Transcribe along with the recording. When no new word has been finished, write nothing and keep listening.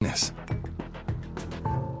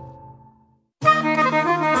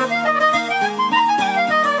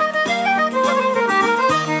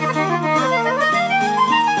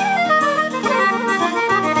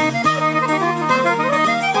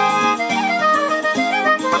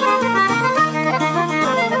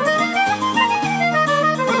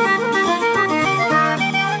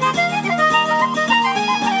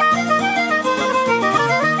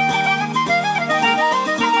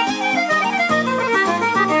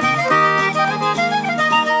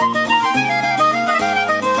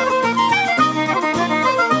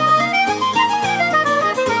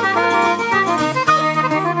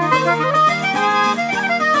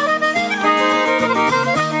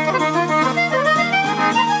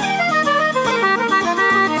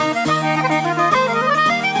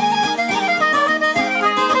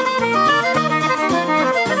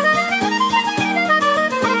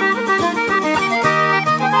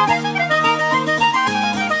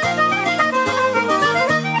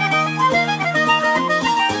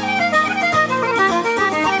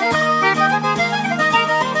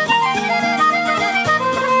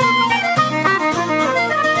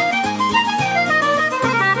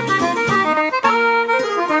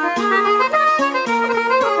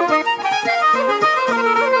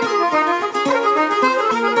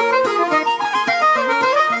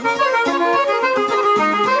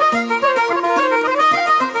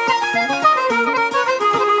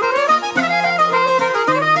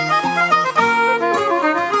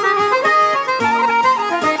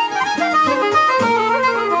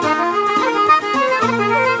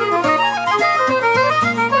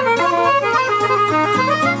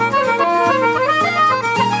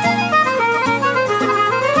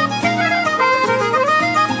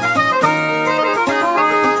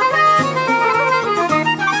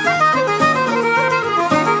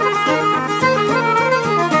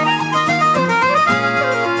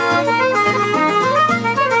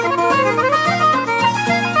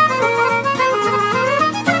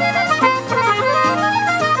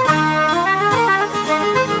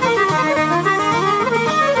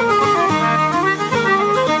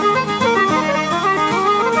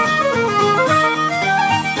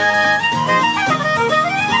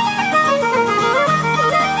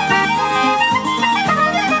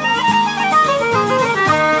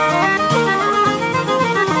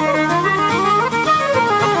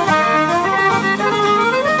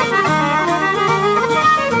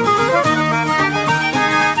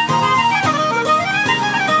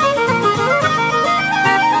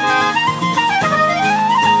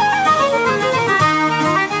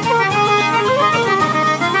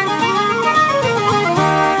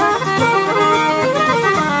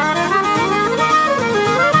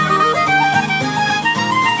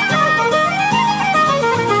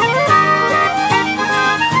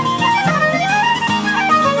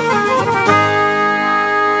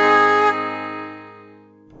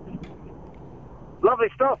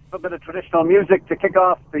lovely stuff. A bit of traditional music to kick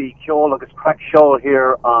off the Ceol agus Craic show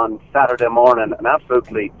here on Saturday morning. An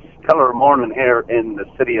absolutely stellar morning here in the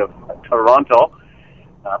city of Toronto.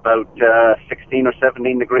 About 16 or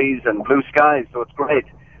 17 degrees and blue skies, so it's great.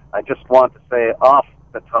 I just want to say off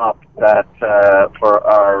the top that for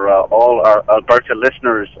all our Alberta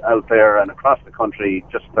listeners out there and across the country,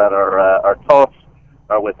 just that our thoughts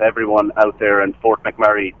are with everyone out there in Fort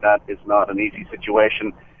McMurray. That is not an easy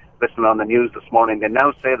situation. Listen on the news this morning, they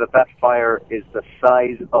now say that fire is the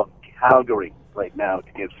size of Calgary right now,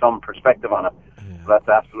 to give some perspective on it. Yeah. So that's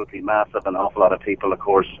absolutely massive. An awful lot of people, of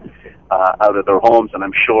course, out of their homes, and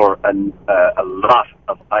I'm sure a lot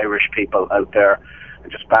of Irish people out there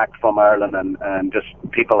just back from Ireland, and just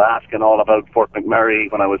people asking all about Fort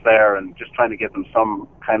McMurray when I was there, and just trying to give them some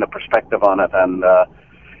kind of perspective on it. And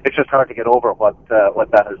it's just hard to get over what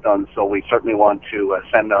that has done. So we certainly want to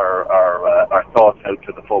send our thoughts out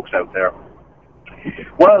to the folks out there.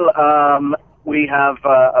 Well, we have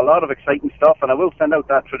a lot of exciting stuff, and I will send out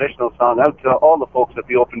that traditional song out to all the folks at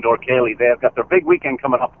the Open Door Ceilidh. They have got their big weekend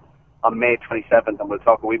coming up on May 27th, and we'll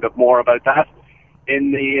talk a wee bit more about that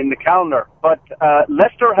in the calendar. But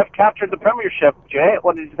Leicester have captured the Premiership. Jay,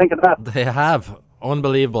 what did you think of that? They have.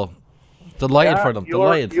 Unbelievable. Delighted for them.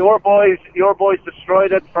 Delighted. Your boys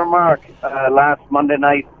destroyed it for Mark last Monday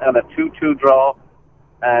night and a 2-2 draw,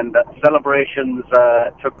 and celebrations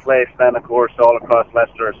took place then, of course, all across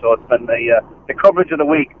Leicester. So it's been the coverage of the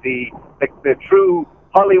week, the true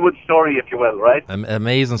Hollywood story, if you will, right?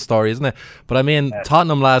 Amazing story, isn't it? But I mean,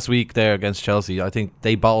 Tottenham last week there against Chelsea, I think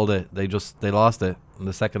they bottled it. They lost it in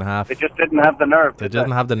the second half. They just didn't have the nerve. They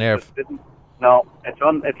didn't have the nerve. No, it's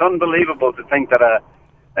unbelievable to think that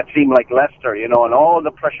a team like Leicester, and all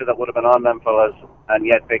the pressure that would have been on them fellas, and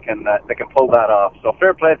yet they can pull that off. So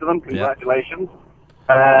fair play to them. Congratulations.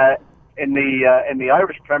 Yeah. In the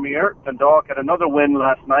Irish Premier, Dundalk had another win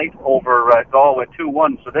last night over Galway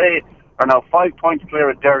 2-1. So they are now 5 points clear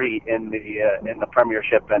of Derry in the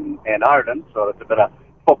Premiership in Ireland. So it's a bit of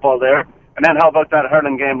football there. And then how about that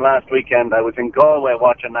hurling game last weekend? I was in Galway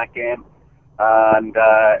watching that game. And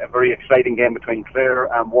a very exciting game between Clare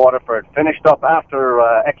and Waterford. Finished up after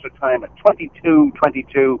extra time at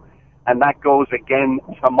 22-22, and that goes again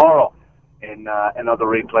tomorrow in another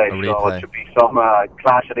replay. So it should be some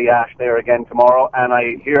clash of the ash there again tomorrow. And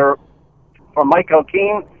I hear from Michael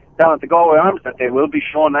Keane down at the Galway Arms that they will be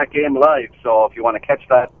showing that game live. So if you want to catch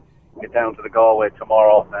that, get down to the Galway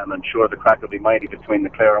tomorrow, and I'm sure the crack will be mighty between the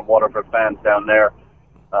Clare and Waterford fans down there.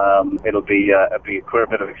 It'll be a queer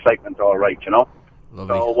bit of excitement, all right, Lovely.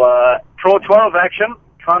 So Pro 12 action.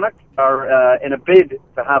 Connacht are in a bid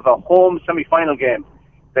to have a home semi-final game.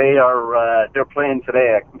 They're playing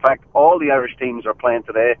today. In fact, all the Irish teams are playing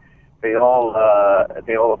today. All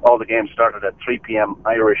the games started at 3 p.m.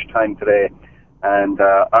 Irish time today, and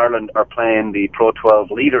Ireland are playing the Pro 12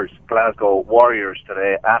 leaders, Glasgow Warriors,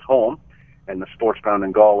 today at home in the sports ground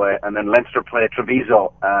in Galway, and then Leinster play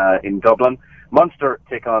Treviso in Dublin. Munster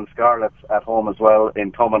take on Scarlets at home as well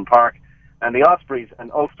in Thomond Park, and the Ospreys and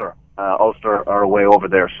Ulster. Ulster are away over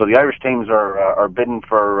there. So the Irish teams are bidding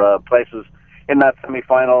for places in that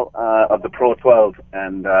semi-final of the Pro 12,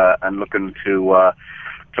 and looking to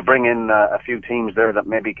bring in a few teams there that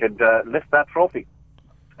maybe could lift that trophy.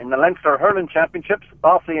 In the Leinster Hurling Championships,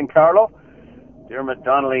 Offaly and Carlow, Dermot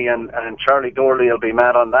Donnelly and Charlie Dorley will be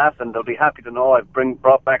mad on that, and they'll be happy to know I've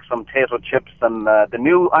brought back some potato chips and the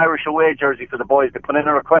new Irish away jersey for the boys. They put in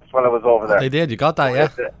a request while I was over there. They did. You got that, yeah?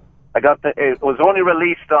 I got it was only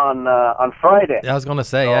released on Friday. Yeah, I was going to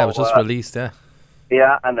say, it was just released, yeah.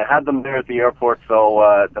 Yeah, and they had them there at the airport,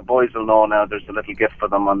 so the boys will know now there's a little gift for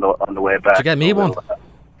them on the way back. Did you get me one?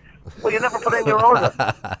 Well, you never put in your order.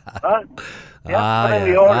 Huh? You have to put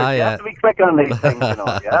in the order. You have to be quick on these things,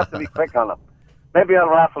 You have to be quick on them. Maybe I'll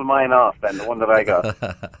raffle mine off then, the one that I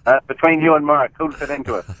got. Between you and Mark, who'll fit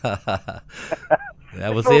into it? Yeah,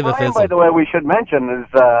 we'll see if it fits. By the way, we should mention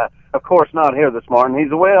is, of course, not here this morning.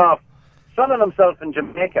 He's away off sunning himself in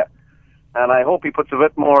Jamaica. And I hope he puts a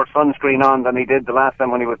bit more sunscreen on than he did the last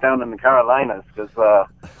time when he was down in the Carolinas, because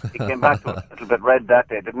he came back to a little bit red that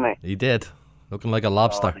day, didn't he? He did. Looking like a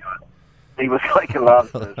lobster. He was like a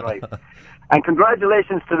lobster, that's right. And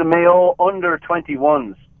congratulations to the Mayo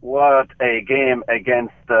under-21s. What a game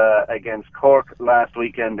against Cork last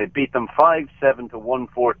weekend. They beat them 5-7 to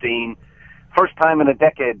 114. First time in a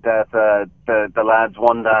decade that the lads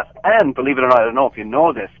won that. And believe it or not, I don't know if you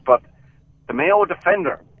know this, but the Mayo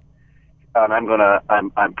defender, and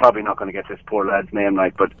I'm probably not going to get this poor lad's name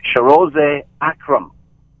right, but Sharoze Akram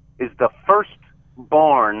is the first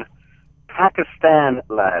born Pakistan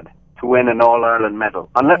lad to win an All-Ireland medal,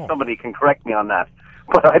 unless somebody can correct me on that.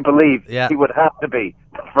 but I believe Yeah. he would have to be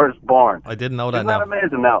the firstborn. I didn't know that. Isn't that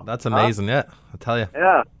amazing now? That's amazing, yeah, I tell you.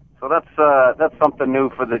 Yeah, so that's something new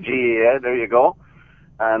for the GAA. There you go.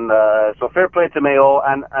 And so fair play to Mayo,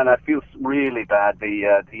 and I feel really bad.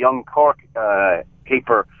 The young Cork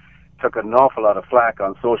keeper took an awful lot of flack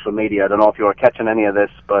on social media. I don't know if you were catching any of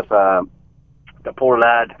this, but the poor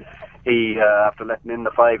lad, he after letting in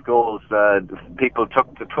the 5 goals, people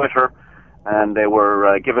took to Twitter and they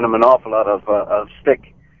were giving him an awful lot of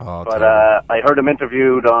stick. Oh, but I heard him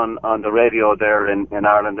interviewed on the radio there in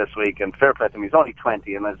Ireland this week, and fair play to him. He's only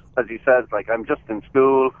 20, and as he says, like, I'm just in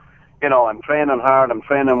school. You know, I'm training hard. I'm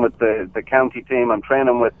training with the county team. I'm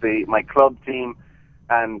training with my club team,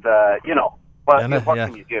 and you know, what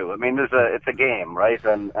can you do? I mean, it's a game, right?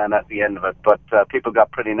 And at the end of it, but people got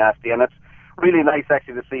pretty nasty, and it's really nice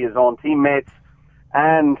actually to see his own teammates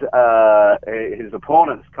and his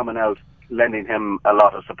opponents coming out lending him a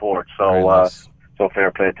lot of support. So nice. So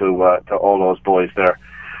fair play to all those boys there.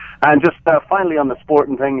 And just finally on the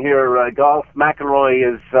sporting thing here, golf, McIlroy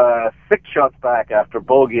is 6 shots back after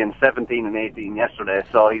bogeying 17 and 18 yesterday.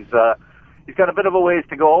 So he's got a bit of a ways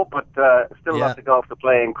to go, but still lots of golf to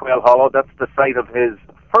play in Quail Hollow. That's the site of his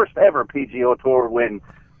first ever PGA Tour win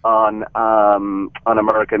on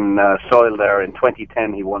American soil there in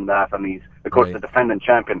 2010. He won that, and he's of course the defending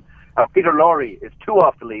champion. Peter Lowry is 2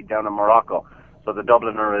 off the lead down in Morocco, so the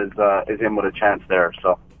Dubliner is in with a chance there.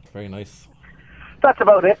 So very nice. That's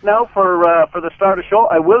about it now for the start of the show.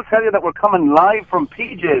 I will tell you that we're coming live from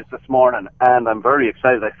PJ's this morning, and I'm very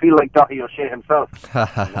excited. I feel like Daithí O'Shea himself.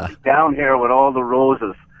 We'll be down here with all the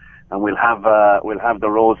roses, and we'll have the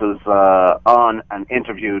roses on and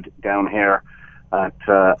interviewed down here at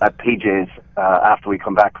PJ's after we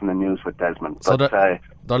come back from the news with Desmond. So they're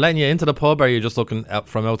letting you into the pub, or are you just looking out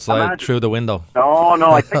from outside through the window?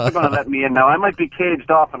 No, I think they're going to let me in now. I might be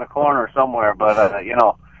caged off in a corner somewhere, but you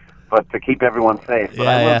know. But to keep everyone safe. But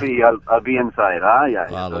I will be. I'll be inside.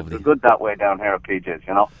 They're good that way down here at PJ's,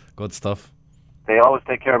 you know. Good stuff. They always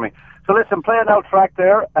take care of me. So listen, play an out track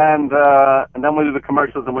there, and then we'll do the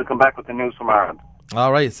commercials, and we'll come back with the news from Ireland.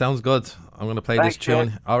 All right, sounds good. I'm going to play this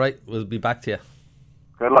tune. Jay. All right, we'll be back to you.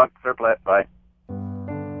 Good luck. Fair play. Bye.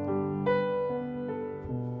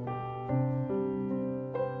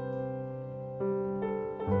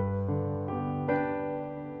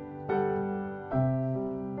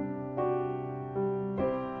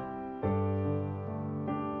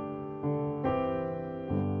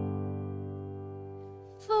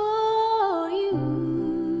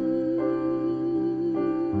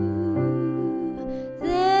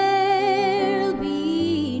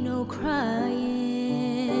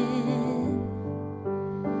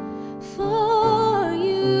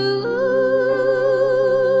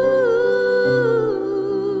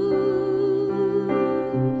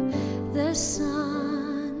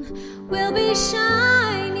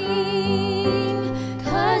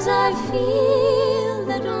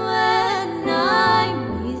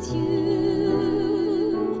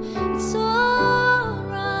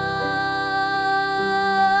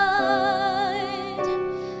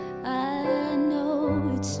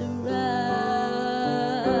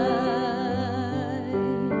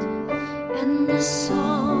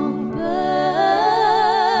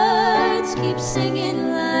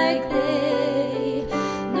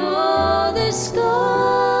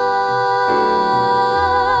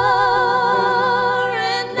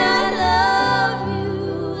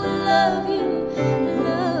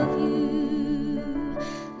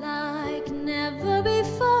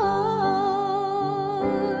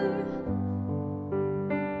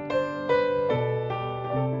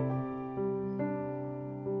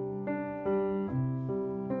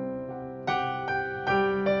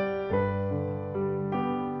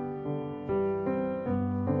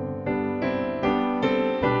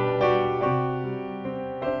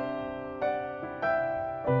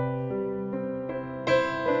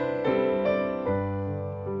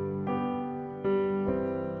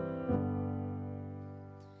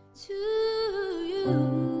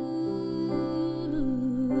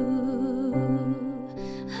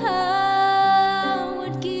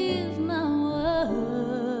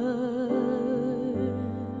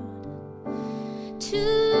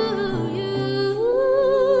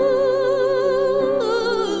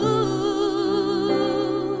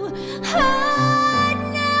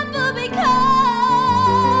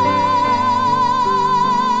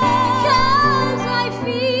 Because I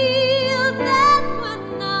feel that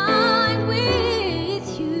when I'm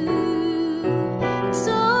with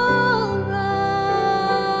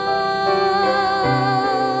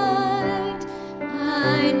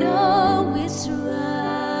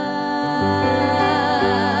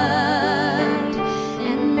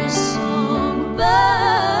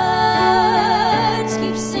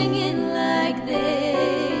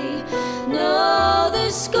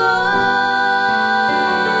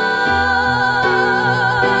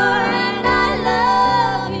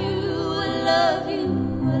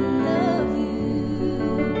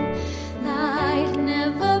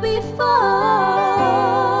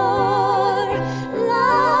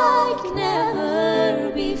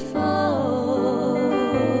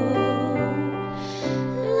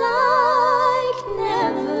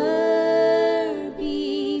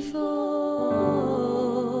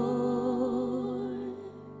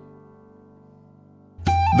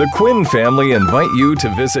The Quinn family invite you to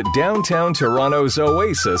visit downtown Toronto's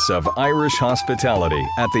oasis of Irish hospitality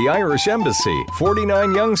at the Irish Embassy,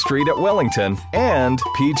 49 Yonge Street at Wellington, and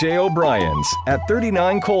PJ O'Brien's at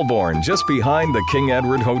 39 Colborne, just behind the King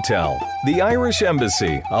Edward Hotel. The Irish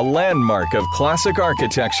Embassy, a landmark of classic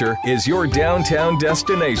architecture, is your downtown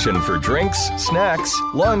destination for drinks, snacks,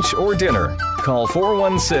 lunch, or dinner. Call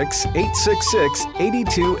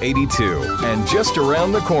 416-866-8282. And just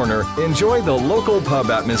around the corner, enjoy the local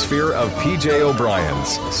pub atmosphere of PJ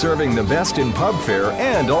O'Brien's, serving the best in pub fare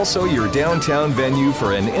and also your downtown venue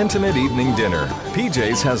for an intimate evening dinner.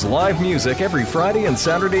 PJ's has live music every Friday and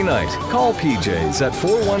Saturday night. Call PJ's at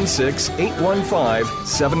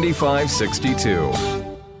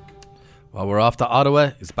 416-815-7562. Well, we're off to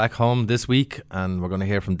Ottawa. He's back home this week, and we're going to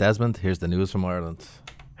hear from Desmond. Here's the news from Ireland.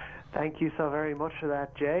 Thank you so very much for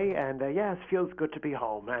that, Jay. And yes, feels good to be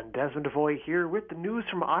home. And Desmond Devoy here with the news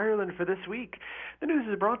from Ireland for this week. The news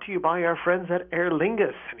is brought to you by our friends at Aer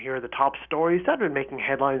Lingus. And here are the top stories that have been making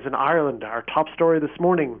headlines in Ireland. Our top story this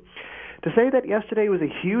morning. To say that yesterday was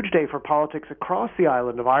a huge day for politics across the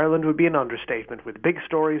island of Ireland would be an understatement, with big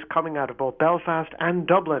stories coming out of both Belfast and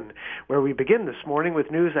Dublin, where we begin this morning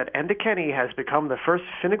with news that Enda Kenny has become the first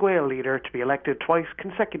Fine Gael leader to be elected twice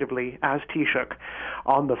consecutively as Taoiseach.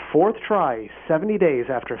 On the fourth try, 70 days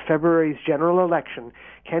after February's general election,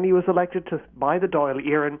 Kenny was elected by the Dáil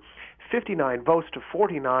Éireann, 59 votes to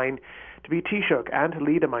 49, to be Taoiseach and to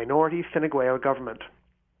lead a minority Fine Gael government.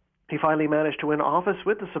 He finally managed to win office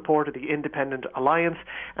with the support of the Independent Alliance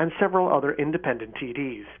and several other independent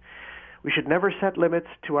TDs. We should never set limits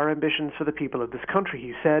to our ambitions for the people of this country,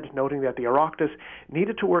 he said, noting that the Oireachtas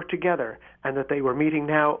needed to work together and that they were meeting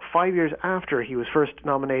now 5 years after he was first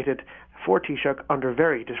nominated for Taoiseach under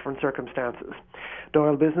very different circumstances.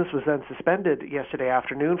 Dáil business was then suspended yesterday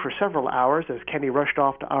afternoon for several hours as Kenny rushed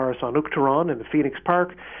off to Áras an Uachtaráin in the Phoenix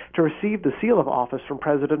Park to receive the seal of office from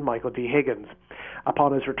President Michael D. Higgins.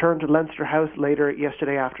 Upon his return to Leinster House later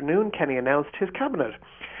yesterday afternoon, Kenny announced his cabinet.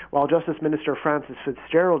 While Justice Minister Frances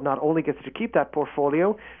Fitzgerald not only gets to keep that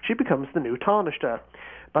portfolio, she becomes the new Taoiseach.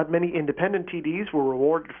 But many independent TDs were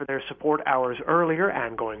rewarded for their support hours earlier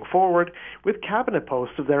and going forward with cabinet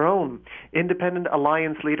posts of their own. Independent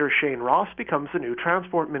Alliance leader Shane Ross becomes the new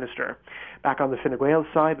Transport Minister. Back on the Fine Gael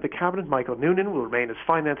side of the cabinet, Michael Noonan will remain as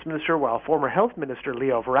Finance Minister, while former Health Minister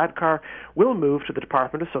Leo Varadkar will move to the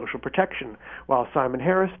Department of Social Protection, while Simon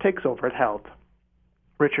Harris takes over at Health.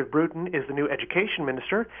 Richard Bruton is the new Education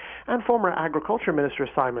Minister, and former Agriculture Minister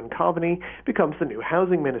Simon Coveney becomes the new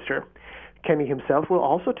Housing Minister. Kenny himself will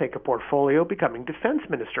also take a portfolio, becoming Defence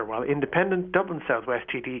Minister, while independent Dublin South West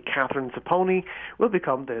TD Catherine Zapponi will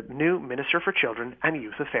become the new Minister for Children and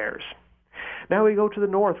Youth Affairs. Now we go to the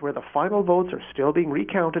north, where the final votes are still being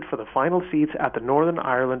recounted for the final seats at the Northern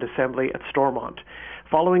Ireland Assembly at Stormont.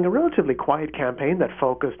 Following a relatively quiet campaign that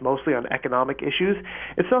focused mostly on economic issues,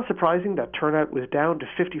 it's not surprising that turnout was down to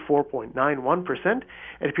 54.91%.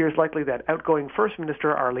 It appears likely that outgoing First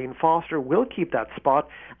Minister Arlene Foster will keep that spot,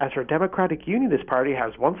 as her Democratic Unionist Party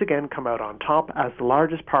has once again come out on top as the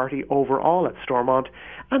largest party overall at Stormont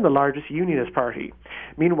and the largest Unionist Party.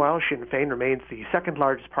 Meanwhile, Sinn Féin remains the second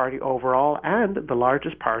largest party overall and the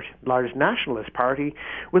largest nationalist party,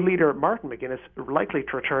 with leader Martin McGuinness likely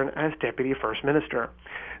to return as Deputy First Minister.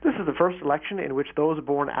 This is the first election in which those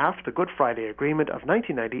born after the Good Friday Agreement of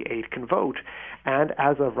 1998 can vote, and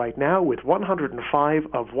as of right now, with 105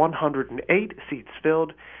 of 108 seats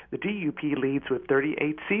filled, the DUP leads with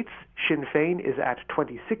 38 seats, Sinn Féin is at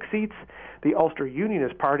 26 seats, the Ulster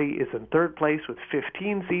Unionist Party is in third place with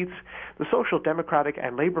 15 seats, the Social Democratic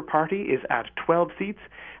and Labour Party is at 12 seats,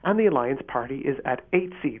 and the Alliance Party is at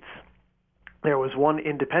 8 seats. There was one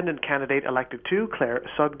independent candidate elected too, Claire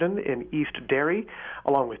Sugden in East Derry,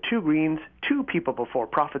 along with 2 Greens, 2 People Before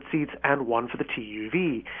Profit seats, and 1 for the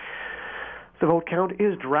TUV. The vote count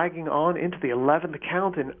is dragging on into the 11th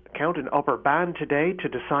count in Upper Bann today to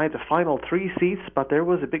decide the final 3 seats, but there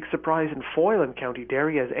was a big surprise in Foyle in County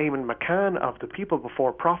Derry as Eamon McCann of the People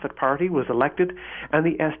Before Profit Party was elected, and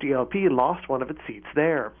the SDLP lost one of its seats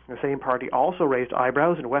there. The same party also raised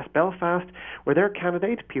eyebrows in West Belfast, where their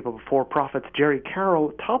candidate, People Before Profit's Jerry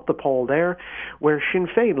Carroll, topped the poll there, where Sinn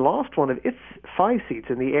Féin lost one of its 5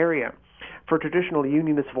 seats in the area. For traditional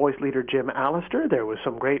Unionist voice leader Jim Allister, there was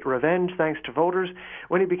some great revenge thanks to voters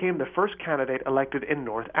when he became the first candidate elected in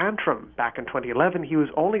North Antrim. Back in 2011, he was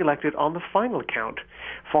only elected on the final count.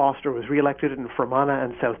 Foster was re-elected in Fermanagh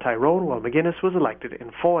and South Tyrone, while McGuinness was elected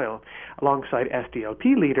in Foyle, alongside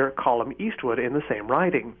SDLP leader Colm Eastwood in the same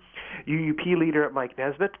riding. UUP leader Mike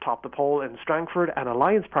Nesbitt topped the poll in Strangford, and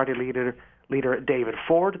Alliance Party leader David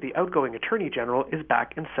Ford, the outgoing Attorney General, is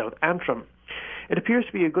back in South Antrim. It appears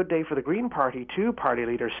to be a good day for the Green Party too. Party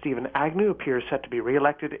leader Stephen Agnew appears set to be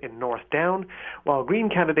re-elected in North Down, while Green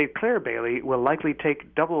candidate Claire Bailey will likely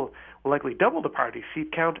double the party's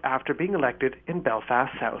seat count after being elected in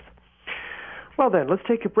Belfast South. Well then, let's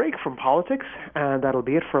take a break from politics, and that'll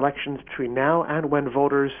be it for elections between now and when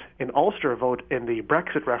voters in Ulster vote in the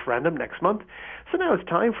Brexit referendum next month. So now it's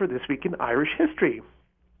time for This Week in Irish History,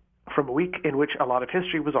 from a week in which a lot of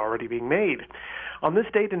history was already being made. On this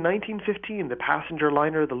date in 1915, the passenger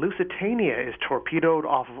liner the Lusitania is torpedoed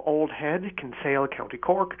off of Old Head, Kinsale, County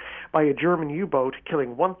Cork, by a German U-boat,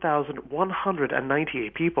 killing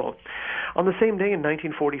 1,198 people. On the same day in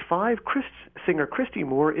 1945, singer Christy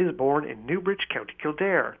Moore is born in Newbridge, County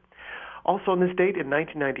Kildare. Also on this date in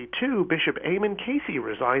 1992, Bishop Eamon Casey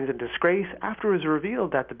resigns in disgrace after it was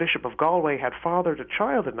revealed that the Bishop of Galway had fathered a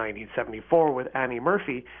child in 1974 with Annie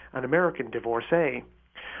Murphy, an American divorcee.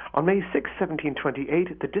 On May 6,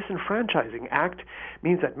 1728, the Disenfranchising Act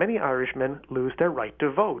means that many Irishmen lose their right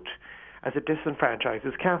to vote, as it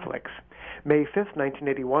disenfranchises Catholics. May 5,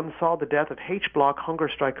 1981, saw the death of H-Block hunger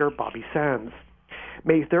striker Bobby Sands.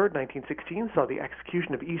 May 3, 1916, saw the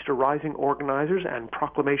execution of Easter Rising organizers and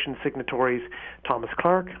proclamation signatories Thomas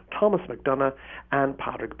Clark, Thomas MacDonagh, and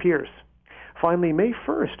Padraig Pearse. Finally, May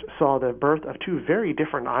 1st saw the birth of two very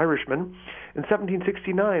different Irishmen. In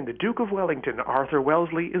 1769, the Duke of Wellington, Arthur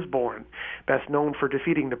Wellesley, is born. Best known for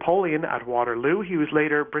defeating Napoleon at Waterloo, he was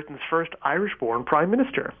later Britain's first Irish-born Prime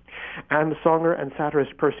Minister. And the songer and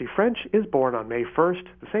satirist Percy French is born on May 1st,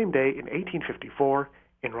 the same day in 1854,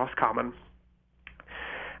 in Roscommon.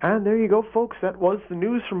 And there you go, folks. That was the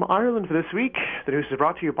news from Ireland for this week. The news is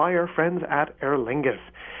brought to you by our friends at Aer Lingus.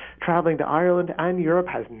 Traveling to Ireland and Europe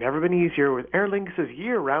has never been easier with Aer Lingus'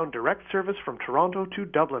 year-round direct service from Toronto to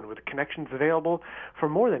Dublin, with connections available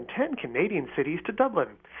from more than 10 Canadian cities to Dublin.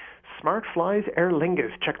 Smart flies Aer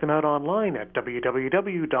Lingus. Check them out online at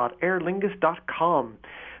www.aerlingus.com.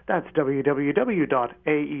 That's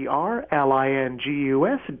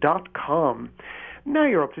www.aerlingus.com. Now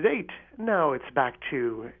you're up to date. Now it's back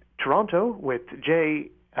to Toronto with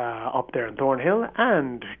Jay up there in Thornhill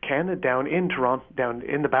and Ken down in Toronto, down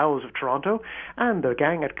in the bowels of Toronto, and the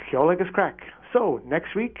gang at Ceol agus Craic. So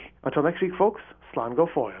until next week, folks, slán go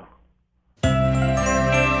foil.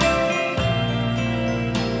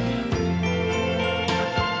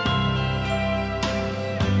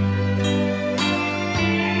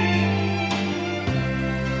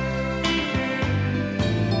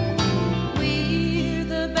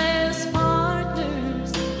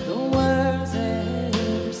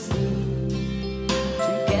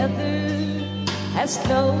 As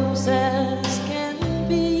close as can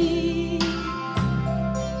be.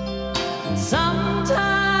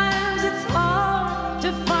 Sometimes it's hard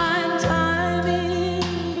to find time in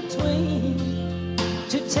between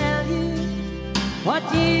to tell you what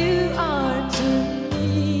you are to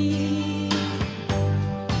me.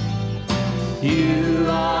 You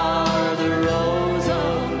are the rose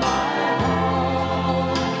of my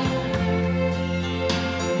heart.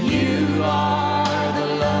 You are the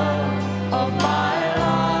love of my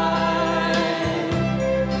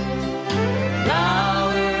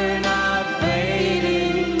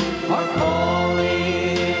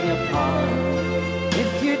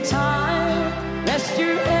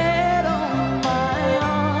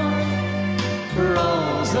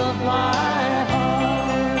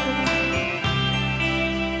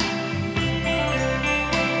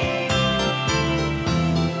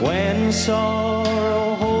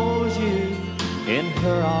sorrow holds you in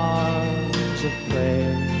her arms of play,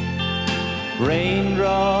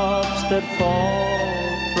 raindrops that fall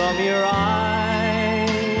from your eyes,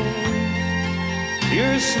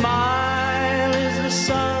 your smile is the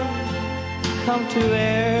sun come to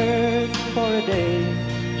earth for a day,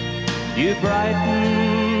 you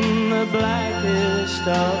brighten the blackest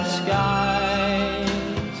of skies.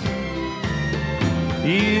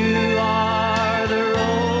 You are the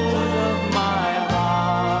rose of my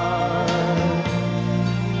heart.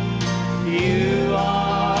 You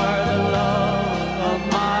are the love of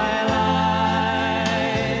my life.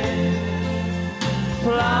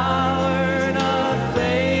 Flower not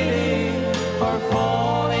fading or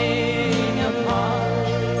falling apart.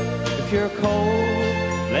 If you're cold,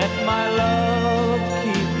 let my love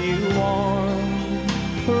keep you warm.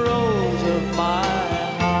 Rose of my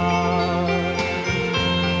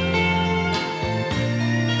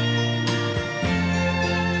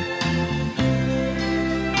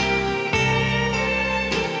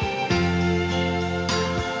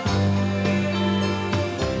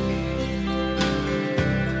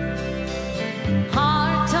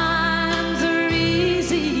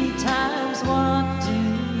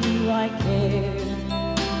care.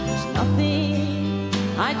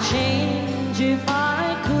 I'd change if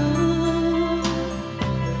I could.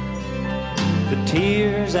 The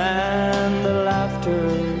tears and the laughter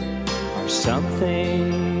are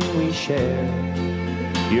something we share.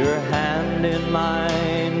 Your hand in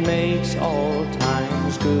mine makes all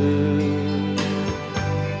times good.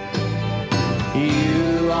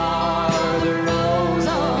 You are the rose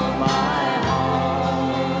of my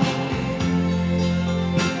heart.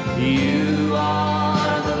 You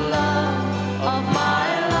are the love of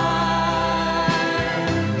my life.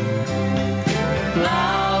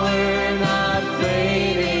 Flower not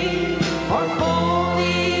fading or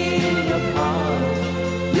falling apart.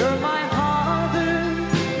 You're my harbor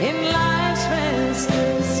in life's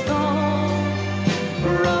restless storm.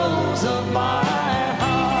 Rose of my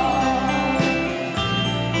heart.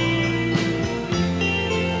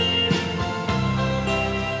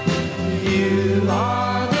 You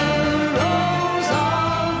are the rose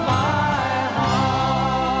of my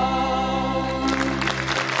heart.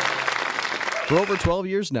 For over 12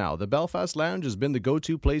 years now, the Belfast Lounge has been the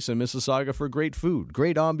go-to place in Mississauga for great food,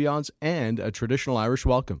 great ambiance, and a traditional Irish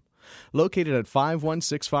welcome. Located at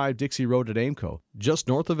 5165 Dixie Road at Aimco, just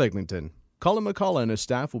north of Eglinton. Colin McCullough and his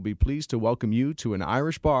staff will be pleased to welcome you to an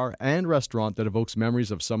Irish bar and restaurant that evokes memories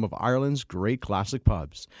of some of Ireland's great classic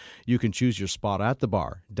pubs. You can choose your spot at the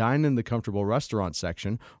bar, dine in the comfortable restaurant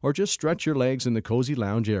section, or just stretch your legs in the cozy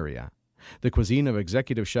lounge area. The cuisine of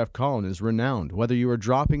Executive Chef Colin is renowned, whether you are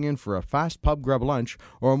dropping in for a fast pub grub lunch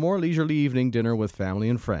or a more leisurely evening dinner with family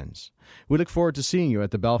and friends. We look forward to seeing you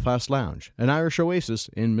at the Belfast Lounge, an Irish oasis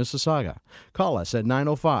in Mississauga. Call us at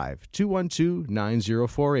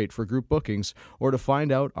 905-212-9048 for group bookings or to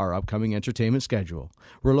find out our upcoming entertainment schedule.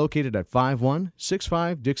 We're located at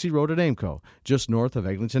 5165 Dixie Road at Aimco, just north of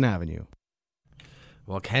Eglinton Avenue.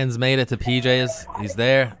 Well, Ken's made it to PJ's. He's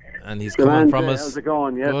there. And he's coming from us. How's it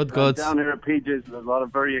going? Yes, Good. Down here at PJ's, there's a lot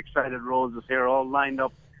of very excited roses here, all lined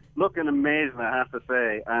up, looking amazing, I have to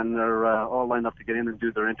say. And they're all lined up to get in and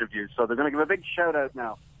do their interviews. So they're going to give a big shout out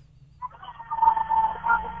now.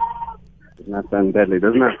 Doesn't that sound deadly,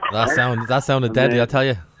 doesn't it? That sounded deadly, I tell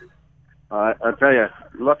you. I tell you,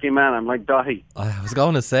 lucky man. I'm like Dahi. I was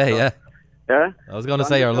going to say, yeah. Yeah? I was going to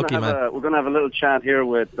say you're lucky man. We're going to have a little chat here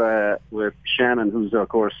with Shannon, who's, of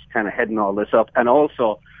course, kind of heading all this up. And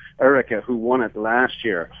also Erica, who won it last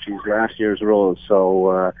year. She's last year's rose,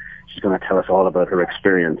 so she's going to tell us all about her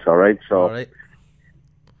experience, all right? So, all right.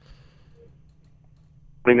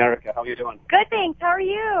 Morning, Erica. How are you doing? Good, thanks. How are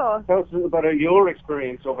you? Tell us about your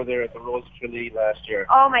experience over there at the Rose Tralee last year.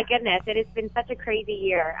 Oh, my goodness. It has been such a crazy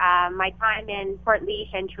year. My time in Port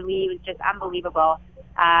Leash and Tralee was just unbelievable.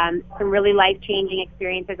 Some really life-changing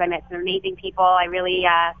experiences. I met some amazing people. I really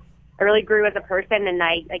grew as a person, and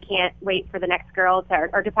I can't wait for the next girl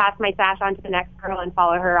to pass my sash on to the next girl and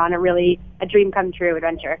follow her on a dream come true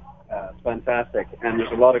adventure. It's fantastic. And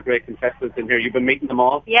there's a lot of great contestants in here. You've been meeting them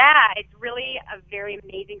all? Yeah, it's really a very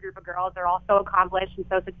amazing group of girls. They're all so accomplished and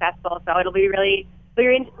so successful. So it'll be really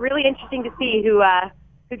interesting to see who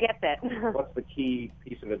gets it. What's the key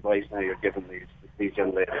piece of advice now you're giving these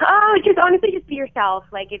young ladies? Oh, just be yourself.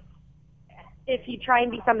 Like, if you try and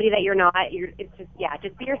be somebody that you're not,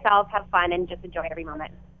 just be yourself, have fun, and just enjoy every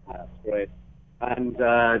moment. That's great. And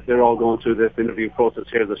they're all going through this interview process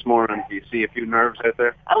here this morning. Do you see a few nerves out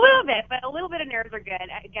there? A little bit, but a little bit of nerves are good.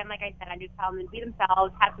 Again, like I said, I'm just telling them to be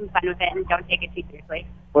themselves, have some fun with it, and don't take it too seriously.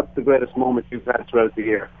 What's the greatest moment you've had throughout the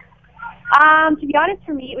year? To be honest,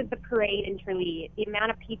 for me, it was the parade in Tralee. The amount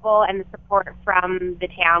of people and the support from the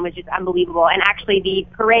town was just unbelievable. And actually, the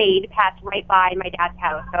parade passed right by my dad's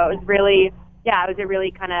house, so it was really... Yeah, it was a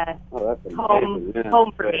really kind of home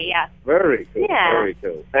for me, yeah. Very cool, yeah. Very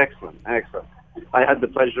cool. Excellent. I had the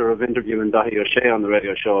pleasure of interviewing Dahi O'Shea on the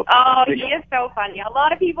radio show. Oh, he is so funny. A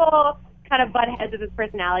lot of people kind of butt heads with his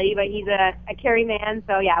personality, but he's a caring man,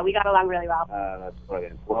 so yeah, we got along really well. That's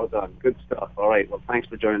brilliant. Well done. Good stuff. All right, well, thanks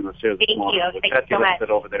for joining us here this morning. Thank you. Thank you so much. We'll chat to you a little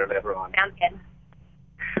bit over there later on. Sounds good.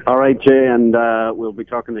 All right, Jay, and we'll be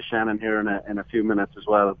talking to Shannon here in a few minutes as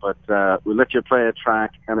well, but we'll let you play a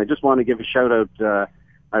track, and I just want to give a shout-out.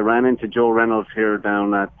 I ran into Joe Reynolds here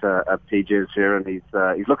down at PJ's here, and he's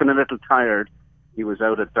looking a little tired. He was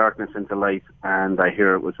out at Darkness into Light, and I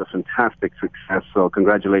hear it was a fantastic success, so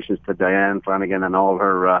congratulations to Diane Flanagan and all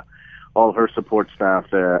her support staff.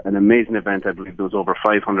 An amazing event. I believe there was over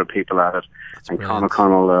 500 people at it. That's and brilliant.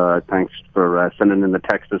 Con O'Connell, thanks for sending in the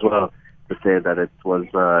text as well to say that it was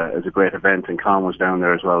a great event, and Con was down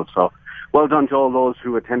there as well. So well done to all those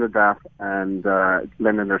who attended that and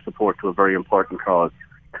lending their support to a very important cause.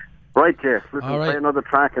 Right, Jay, listen, play another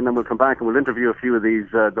track, and then we'll come back and we'll interview a few of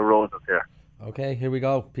the roses here. Okay, here we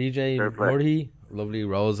go. PJ Murray, lovely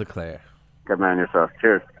Rose of Clare. Good man yourself.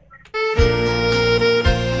 Cheers.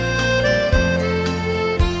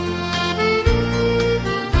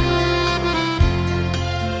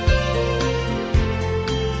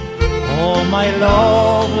 Oh, my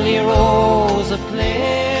lovely Rose of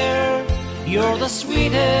Clare, you're the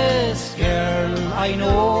sweetest girl I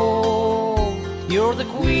know. You're the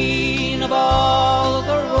queen of all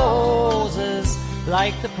the roses,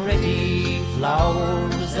 like the pretty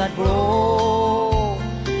flowers that grow.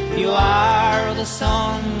 You are the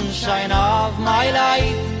sunshine of my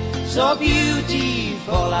life, so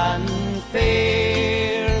beautiful and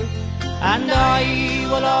fair. And I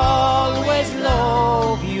will always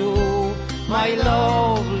love you, my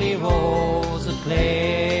lovely Rose of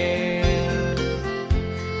Clare.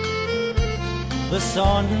 The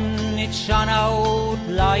sun, it shone out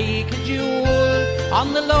like a jewel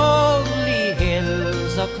on the lovely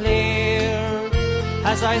hills of Clare,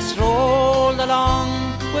 as I strolled along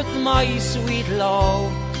with my sweet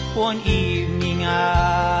love one evening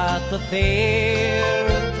at the fair.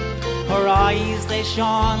 Her eyes, they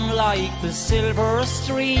shone like the silver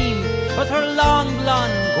stream, with her long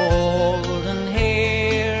blonde golden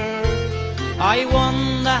hair. I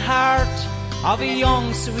won the heart of a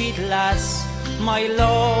young sweet lass, my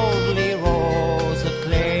lovely Rose of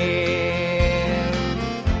Clare.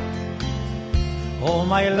 Oh,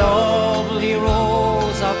 my lovely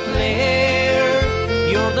Rose of Clare,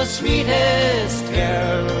 you're the sweetest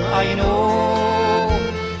girl I know.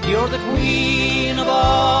 You're the queen of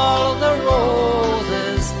all the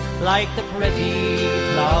roses, like the pretty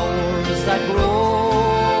flowers that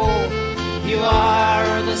grow. You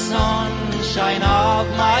are the sunshine of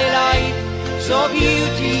my life, so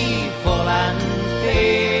beautiful and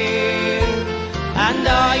fair. And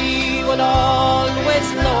I will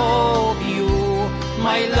always love you,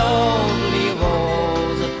 my lovely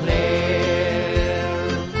Rose of Clare.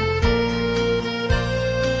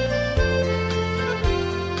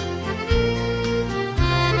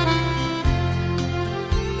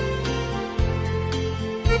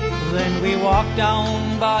 Then we walked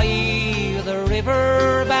down by the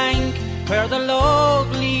river bank, where the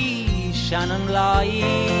lovely Shannon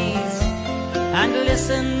lies, and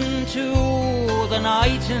listen to the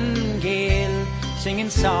nightingale singing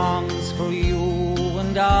songs for you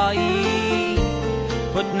and I.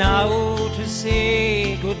 But now to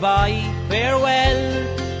say goodbye, farewell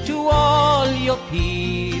to all your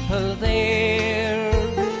people there,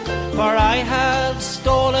 for I have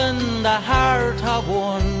stolen the heart of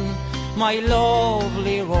one, my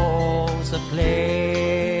lovely Rose of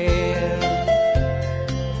Clare.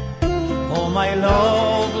 Oh, my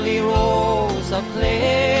lovely Rose of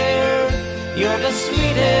Clare, you're the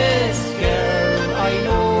sweetest girl I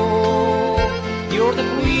know. You're the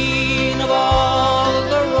queen of all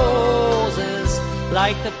the roses,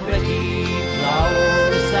 like the pretty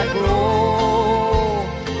flowers that grow.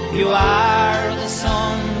 You are the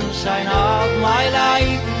sunshine of my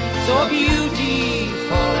life, so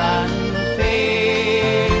beautiful and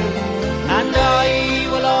fair. And I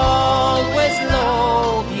will always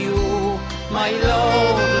love you, my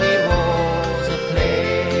lovely Rose of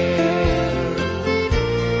Clare.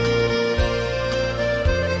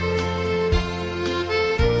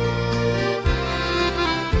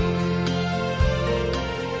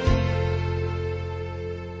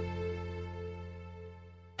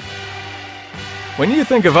 When you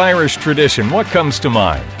think of Irish tradition, what comes to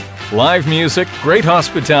mind? Live music, great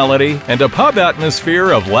hospitality, and a pub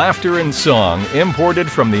atmosphere of laughter and song imported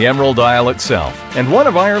from the Emerald Isle itself. And one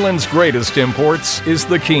of Ireland's greatest imports is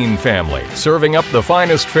the Keane family, serving up the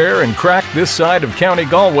finest fare and crack this side of County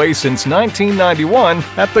Galway since 1991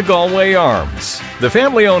 at the Galway Arms. The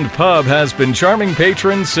family-owned pub has been charming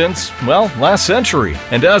patrons since, well, last century,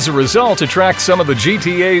 and as a result attracts some of the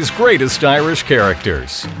GTA's greatest Irish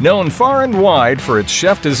characters. Known far and wide for its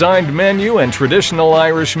chef-designed menu and traditional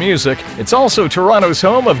Irish music, it's also Toronto's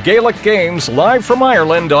home of Gaelic games live from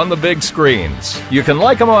Ireland on the big screens. You can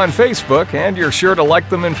like them on Facebook, and you're sure to like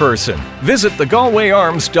them in person. Visit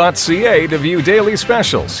thegalwayarms.ca to view daily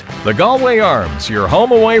specials. The Galway Arms, your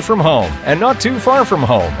home away from home, and not too far from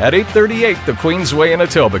home, at 838 the Queensway in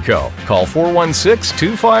Etobicoke. Call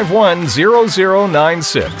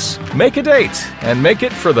 416-251-0096. Make a date, and make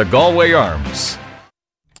it for the Galway Arms.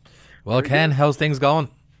 Well, Ken, how's things going?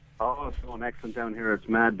 Oh, it's going excellent down here. It's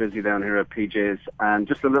mad busy down here at PJ's. And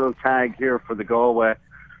just a little tag here for the Galway.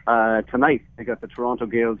 Tonight, they got the Toronto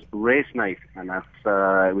Gales race night. And that's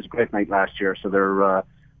it was a great night last year, so they're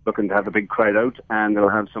looking to have a big crowd out. And they'll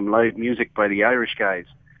have some live music by the Irish guys.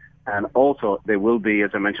 And also, they will be,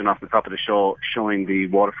 as I mentioned off the top of the show, showing the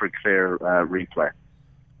Waterford Clare replay.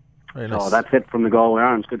 Very nice. So that's it from the Galway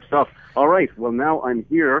Arms. Good stuff. All right. Well, now I'm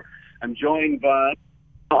here. I'm joined by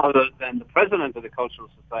other than the president of the Cultural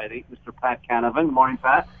Society, Mr. Pat Canavan. Good morning,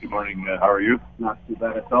 Pat. Good morning. How are you? Not too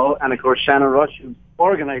bad at all. And of course, Shannon Rushe, who's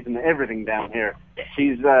organising everything down here.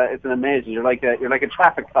 She's it's an amazing. You're like a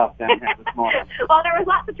traffic cop down here this morning. Well, there was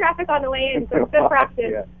lots of traffic on the way in, so it's good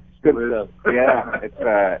practice. Yeah. Good stuff.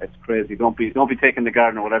 Yeah, it's crazy. Don't be taking the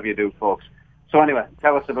garden or whatever you do, folks. So anyway,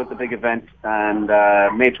 tell us about the big event and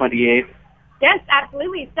May 28th. Yes,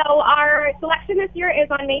 absolutely. So our selection this year is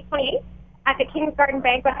on May 28th at the King's Garden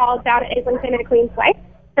Banquet Hall down at Islington in Queensway.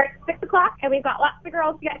 Starts at 6 o'clock, and we've got lots of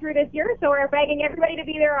girls to get through this year, so we're begging everybody to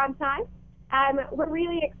be there on time. We're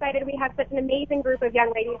really excited. We have such an amazing group of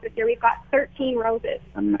young ladies this year. We've got 13 roses.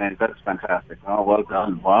 And that's fantastic. Oh, well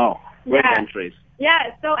done. Wow. Great entries.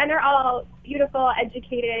 Yeah, and they're all beautiful,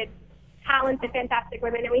 educated, talented, fantastic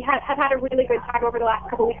women, and we have had a really good time over the last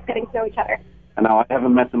couple of weeks getting to know each other. And now, I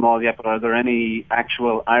haven't met them all yet, but are there any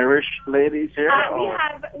actual Irish ladies here?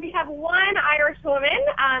 We have one Irish woman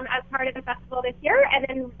as part of the festival this year, and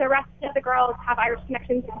then the rest of the girls have Irish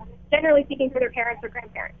connections, generally speaking, through their parents or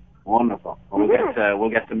grandparents. Wonderful. Well,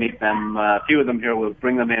 we'll get to meet them. A few of them here. We'll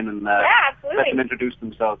bring them in and let them introduce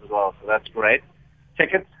themselves as well. So that's great.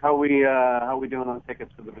 Tickets? How are we doing on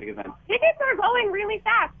tickets for the big event? Tickets are going really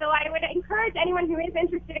fast, so I would encourage anyone who is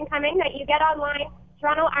interested in coming that you get online,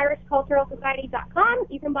 TorontoIrishCulturalSociety.com.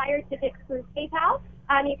 You can buy your tickets through PayPal.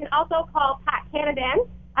 You can also call Pat Canavan,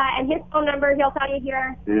 and his phone number, he'll tell you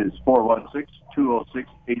here, is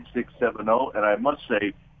 416-206-8670. And I must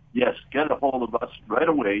say, yes, get a hold of us right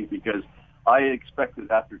away, because I expected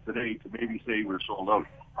after today to maybe say we're sold out.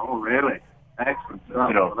 Oh, really? Excellent.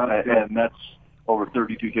 And that's over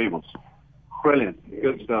 32 tables. Brilliant.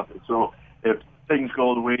 Good stuff. So if things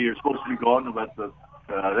go the way you're supposed to be going, that's the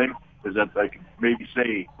thing is that I can maybe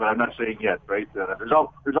say, but I'm not saying yet, right? There's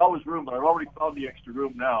always room, but I've already found the extra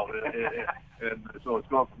room now, and so it's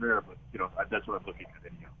going from there. But that's what I'm looking at.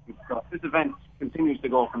 Anyhow. This event continues to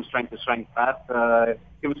go from strength to strength. Pat,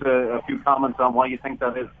 give us a few comments on why you think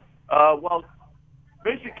that is. Well,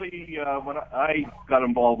 basically, when I got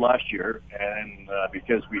involved last year, and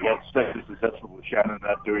because we had such a successful with Shannon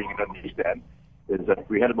not doing it on the East End, is that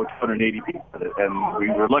we had about 280 people at it, and we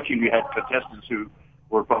were lucky we had contestants who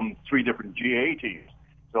were from 3 different GAA teams.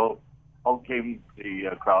 So out came the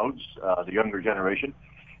crowds, the younger generation,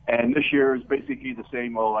 and this year is basically the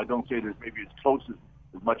same. Well, I don't say there's maybe as close as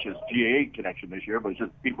much as GAA connection this year, but it's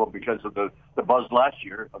just people because of the buzz last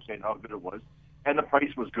year of saying how good it was. And the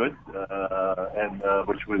price was good,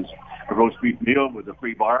 which was a roast beef meal with a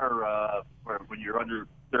free bar. Where when you're under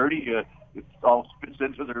 30, it all fits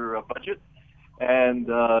into their budget, and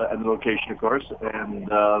the location, of course, and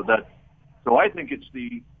that. So I think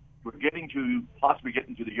we're possibly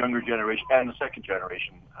getting to the younger generation and the second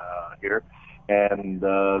generation here, and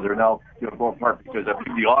they're now going apart because I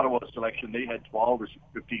think the Ottawa selection they had 12 or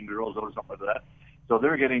 15 girls or something like that. So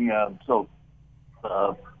they're getting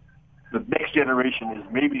the next generation is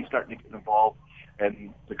maybe starting to get involved,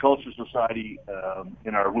 and the Culture Society,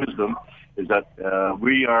 in our wisdom, is that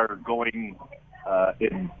we are going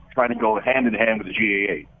trying to go hand in hand with the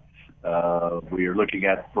GAA. We are looking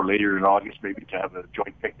at for later in August maybe to have a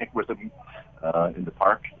joint picnic with them in the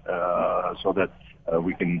park, so that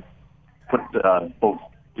we can put both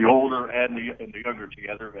the older and the younger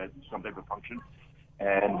together at some type of function.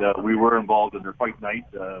 And we were involved in their fight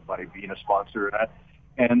night by being a sponsor of that.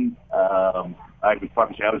 And I would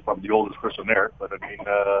probably say I was probably the oldest person there, but I mean,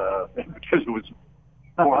 because it was.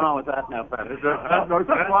 Nothing wrong with that now, Pat. No, there's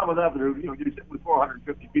nothing wrong with that, but you sit with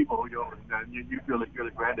 450 people, and you feel like you're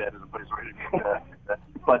the granddad of the place, right?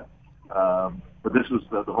 But this was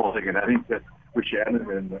the whole thing, and I think that with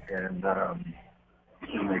Shannon and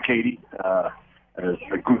Katie, as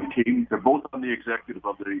a good team, they're both on the executive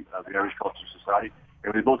of the Irish Culture Society.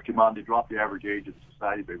 And they both came on. They dropped the average age of the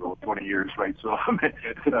society by about 20 years, right? So it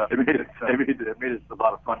made it a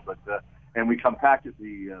lot of fun. But and we compacted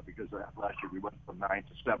because last year we went from 9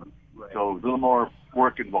 to 7, right. So a little more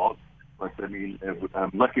work involved. But I mean,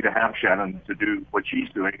 I'm lucky to have Shannon to do what she's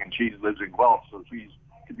doing, and she lives in Guelph, so she's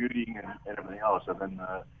commuting and everything else. And then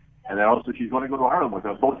also she's going to go to Ireland with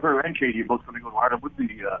us. Both her and Katie are both going to go to Ireland with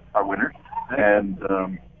our winner, and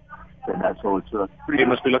that's so it's pretty. You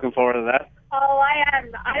must be looking forward to that. Oh, I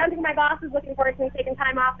am. I don't think my boss is looking forward to me taking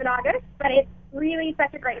time off in August, but it's really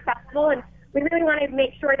such a great festival, and we really want to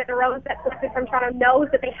make sure that the Rose that's selected from Toronto knows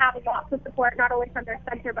that they have lots of support, not only from their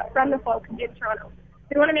centre, but from the folks in Toronto.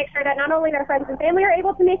 We want to make sure that not only their friends and family are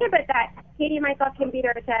able to make it, but that Katie and myself can be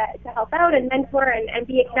there to help out and mentor and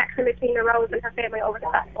be a connection between the Rose and her family over the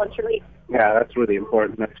festival in Tralee. Yeah, that's really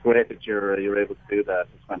important. That's great that you're able to do that.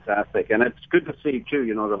 It's fantastic. And it's good to see,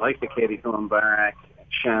 too, the likes of Katie coming back,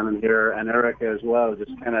 Shannon here, and Erica as well.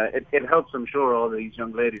 Just kind of, it helps, I'm sure, all these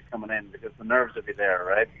young ladies coming in because the nerves will be there,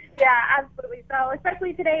 right? Yeah, absolutely. So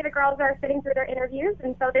especially today, the girls are sitting through their interviews,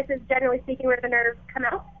 and so this is generally speaking where the nerves come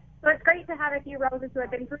out. So it's great to have a few Roses who have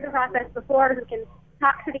been through the process before, who can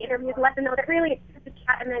talk to the interviews, let them know that really it's just a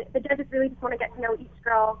chat, and the judges really just want to get to know each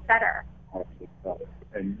girl better.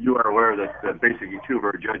 And you are aware that basically two of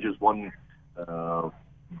our judges won the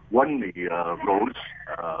Rose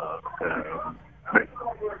a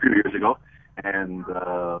few years ago, and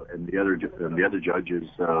the other judge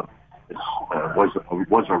was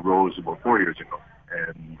a Rose about 4 years ago,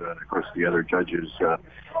 and of course the other judges,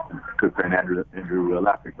 good friend Andrew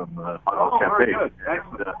Lappy from Cafe.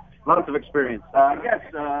 Lots of experience. Yes,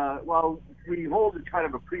 well, we hold a kind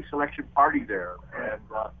of a pre-selection party there, and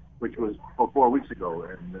which was about 4 weeks ago,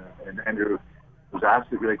 and Andrew was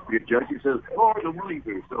asked if he'd like to be a judge. He says, "Oh, I will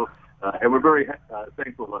do." So, and we're very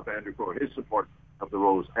thankful of Andrew for his support of the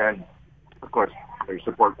Rose, and of course their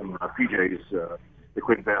support from PJ's, the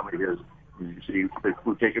Quinn family. You see,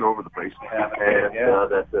 they've taken over the place,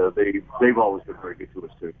 and they've always been very good to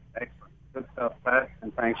us too. Excellent, good stuff, Pat,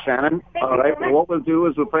 and thanks, Shannon. All right, well, what we'll do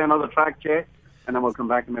is we'll play another track, Jay, and then we'll come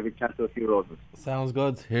back and maybe chat to a few Roses. Sounds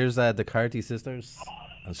good. Here's the Carty sisters,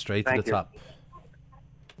 and straight to the top.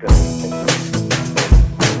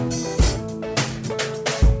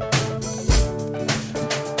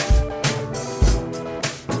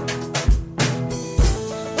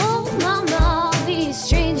 Oh, mama, these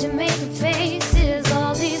strange and making faces,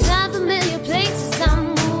 all these unfamiliar places.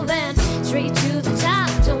 I'm moving straight to the top.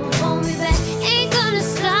 Don't hold me back, ain't gonna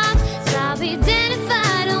stop. So I'll be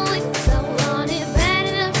identified only because I want it bad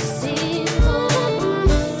enough to see.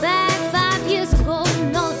 Oh, back 5 years ago,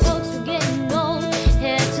 when all the folks were getting old,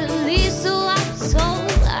 had to leave, so I was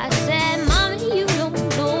told. I said, Mama, you don't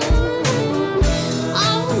know.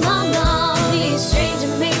 Oh, mama, these strange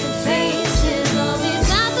and making faces, all these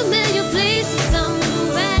unfamiliar places. I'm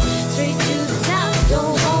moving straight to the top.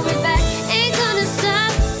 Don't hold me back, ain't gonna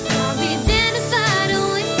stop. I'll be identified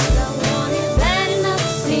only because I want it bad enough to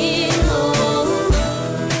see. Oh.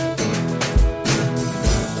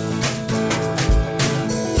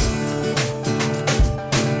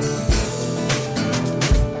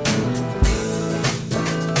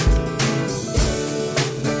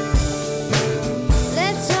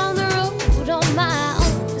 Let's on the road on my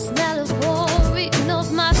own. The smell of war reeking off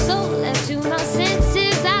my soul. Left to my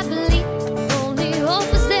senses, I believe only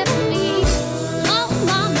hope is there for me. Oh,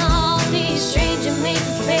 mama, all these strange and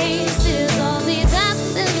making faces, all these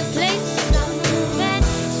unfamiliar places. I'm moving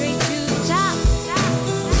straight to the top.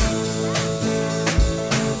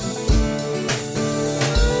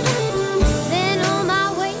 Then on my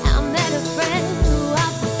way, I met a friend who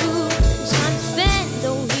offered food and time to spend.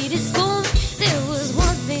 Though he did school, there was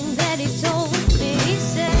one thing that he told me. He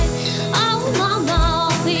said, "Oh, mama,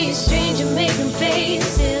 all these strange and making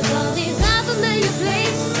faces, all these unfamiliar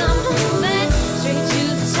places. I'm moving straight to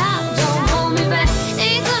the top. Don't hold me back,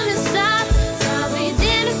 ain't gonna stop. So I'll be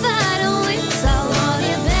identified only because I want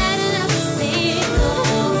it bad enough to see.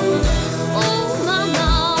 Oh, mama,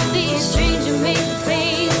 all these strange and making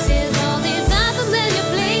faces, all these unfamiliar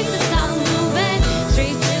places. I'm moving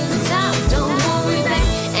straight to the top. Don't hold me back,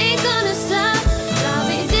 ain't gonna stop. So I'll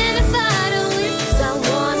be identified only because I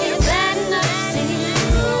want it bad enough to see.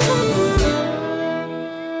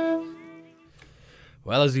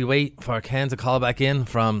 Well, as we wait for Ken to call back in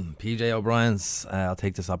from PJ O'Brien's, I'll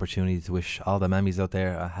take this opportunity to wish all the mammies out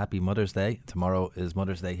there a happy Mother's Day. Tomorrow is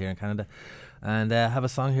Mother's Day here in Canada. And have a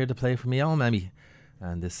song here to play for me own mammy.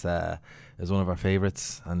 And this is one of our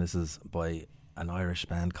favourites. And this is by an Irish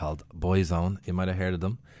band called Boyzone. You might have heard of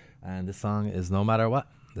them. And this song is No Matter What.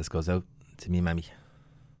 This goes out to me mammy.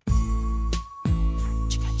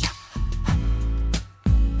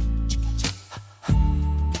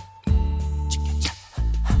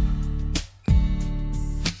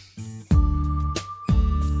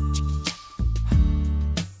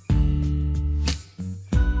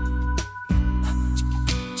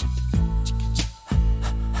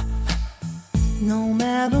 No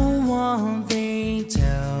matter what they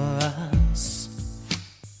tell us,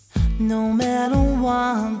 no matter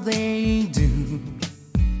what they do,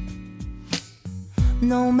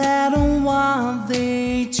 no matter what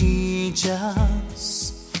they teach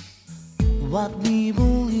us, what we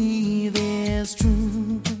believe is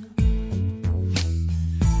true.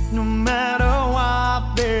 No matter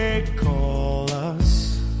what they call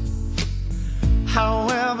us,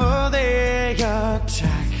 however they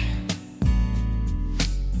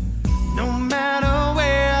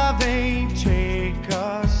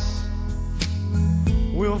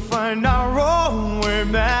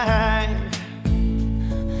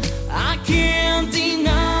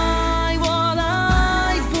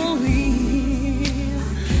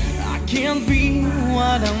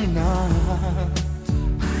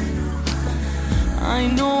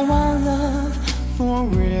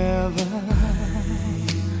forever.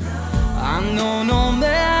 I know no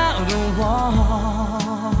matter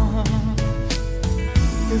what,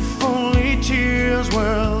 if only tears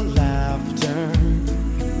were laughter,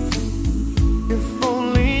 if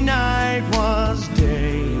only night was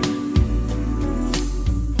day,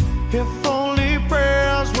 if only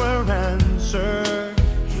prayers were answered,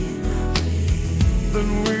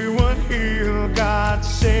 then we would hear God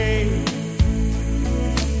say,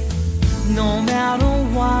 no matter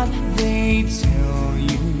what they tell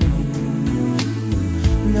you,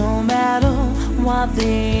 no matter what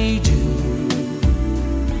they do,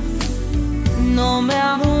 no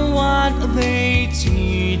matter what they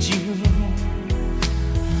teach you,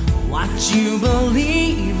 what you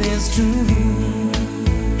believe is true.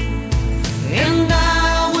 And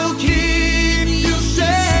I will keep you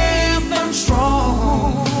safe and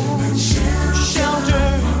strong,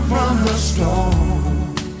 shelter from the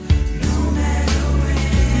storm,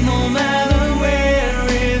 no matter where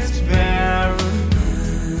it's barren.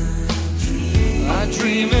 A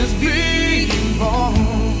dream is being born.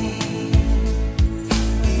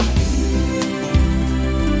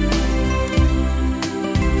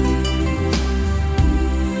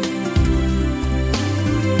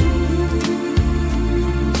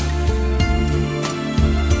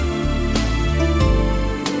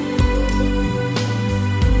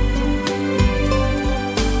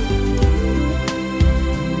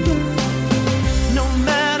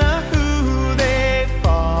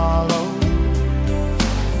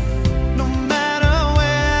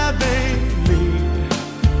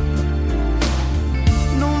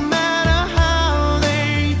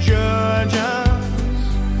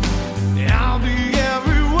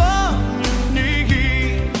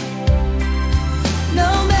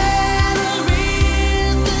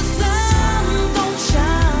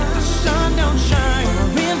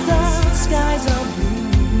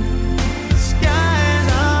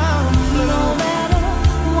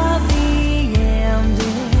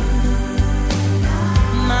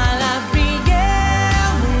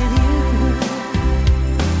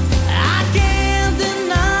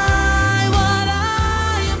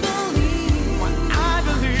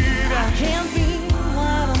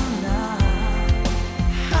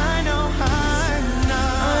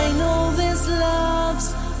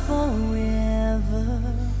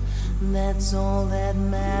 That's all that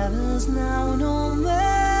matters now, no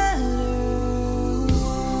matter what.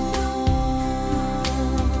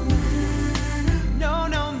 No,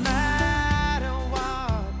 no matter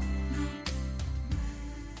what.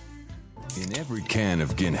 In every can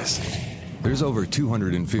of Guinness, there's over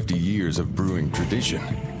 250 years of brewing tradition.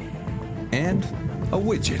 And a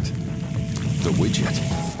widget. The widget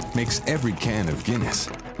makes every can of Guinness,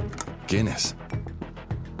 Guinness.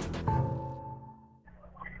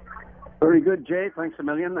 Very good, Jay. Thanks a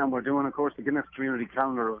million. And we're doing, of course, the Guinness Community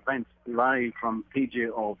Calendar event live from PJ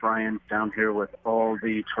O'Brien down here with all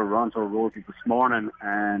the Toronto Roses this morning.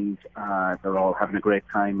 And they're all having a great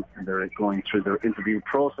time. And they're going through their interview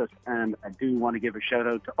process. And I do want to give a shout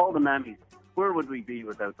out to all the mammies. Where would we be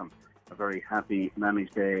without them? A very happy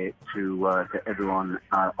Mammy's Day to everyone,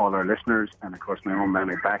 all our listeners. And, of course, my own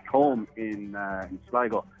mammy back home in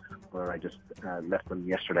Sligo, where I just left them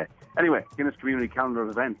yesterday. Anyway, Guinness Community Calendar of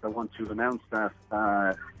Events. I want to announce that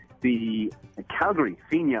the Calgary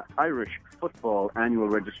Senior Irish Football Annual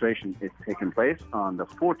Registration is taking place on the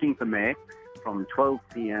 14th of May from 12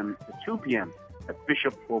 p.m. to 2 p.m. at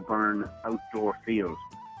Bishop O'Byrne Outdoor Field.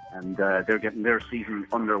 And they're getting their season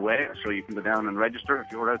underway, so you can go down and register.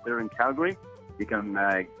 If you're out there in Calgary, you can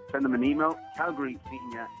send them an email,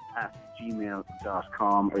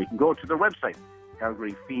 calgarysenior@gmail.com, or you can go to their website,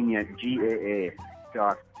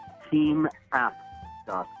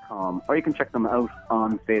 calgaryseniorgaa.teamapp.com, or you can check them out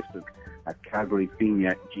on Facebook at Calgary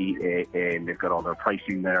Senior GAA, and they've got all their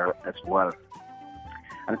pricing there as well.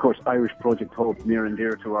 And of course, Irish Project Hope, near and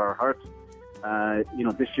dear to our hearts.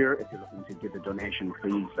 This year, if you're looking to give a donation,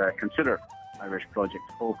 please consider Irish Project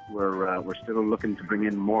Hope. We're still looking to bring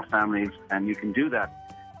in more families, and you can do that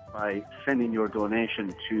by sending your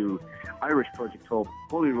donation to Irish Project Hope,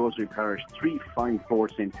 Holy Rosary Parish, 354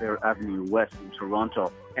 St. Clair Avenue West in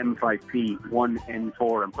Toronto, M5P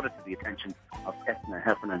 1N4, and put it to the attention of Etna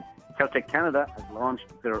Heffernan. Celtic Canada has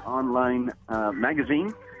launched their online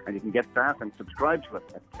magazine, and you can get that and subscribe to it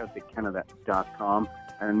at CelticCanada.com,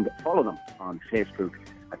 and follow them on Facebook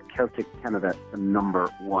at Celtic Canada, the number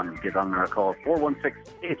 1. Give on their call,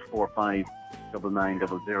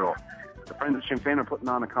 416-845-9900. The Friends of Sinn Féin are putting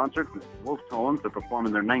on a concert with Wolf Tones. They're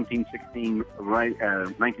performing their 1916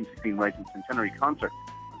 Rising Centenary concert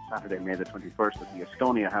on Saturday, May the 21st at the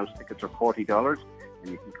Estonia House. Tickets are $40.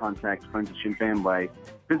 And you can contact Friends of Sinn Féin by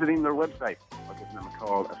visiting their website or giving them a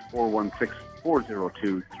call at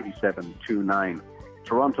 416-402-3729.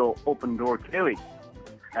 Toronto Open Door Ceol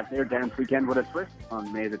at their dance weekend with a twist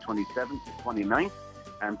on May the 27th to 29th.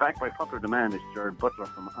 And back by popular demand is Jared Butler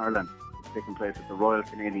from Ireland. It's taking place at the Royal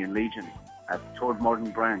Canadian Legion at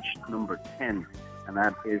Tordmorden Branch number 10. And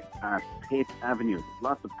that is at Tate Avenue. There's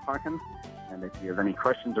lots of parking. And if you have any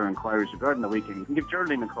questions or inquiries regarding the weekend, you can give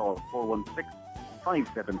Geraldine a call at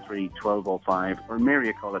 416-573-1205 or Mary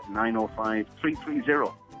a call at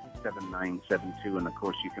 905-330-7972. And of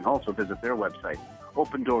course, you can also visit their website,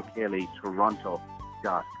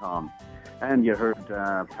 opendoorceoltoronto.com. And you heard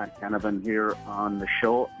Pat Canavan here on the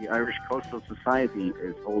show. The Irish Cultural Society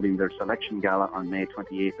is holding their selection gala on May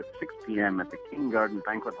 28th at 6 p.m. at the King Garden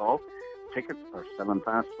Banquet Hall. Tickets are selling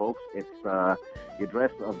fast, folks. It's the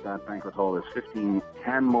address of that banquet hall is 15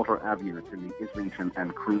 Canmotor Avenue. It's in the Islington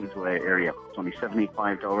and Cruiseway area. It's only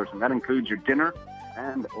 $75, and that includes your dinner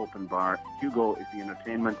and open bar. Hugo is the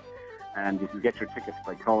entertainment, and you can get your tickets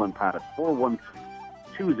by calling Pat at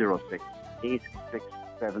 416-206-8670.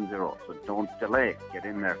 So don't delay. Get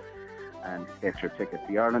in there and get your tickets.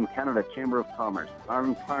 The Ireland Canada Chamber of Commerce,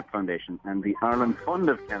 Ireland Park Foundation, and the Ireland Fund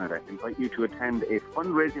of Canada invite you to attend a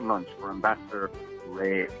fundraising lunch for Ambassador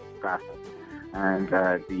Ray Bassett. And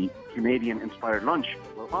the Canadian-inspired lunch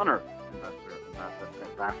will honour Ambassador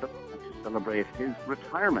Bassett and to celebrate his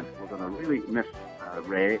retirement. We're going to really miss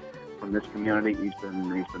Ray from this community. He's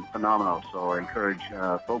been phenomenal. So I encourage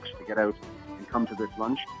folks to get out and come to this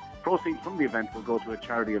lunch. Proceeds from the event will go to a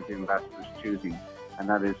charity of the Ambassador's choosing, and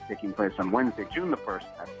that is taking place on Wednesday, June the 1st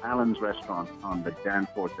at Alan's Restaurant on the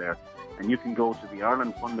Danforth there. And you can go to the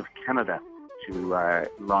Ireland Fund of Canada to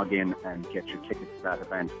log in and get your tickets to that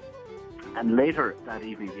event. And later that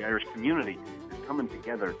evening, the Irish community is coming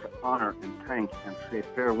together to honour and thank and say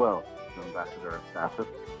farewell to Ambassador Bassett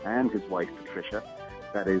and his wife Patricia.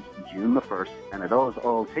 That is June the 1st, and it is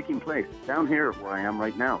all taking place down here where I am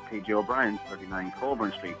right now, PJ O'Brien's, 39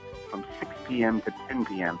 Colburn Street, from 6 p.m. to 10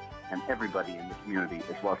 p.m. And everybody in the community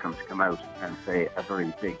is welcome to come out and say a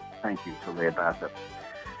very big thank you to Ray Bassett.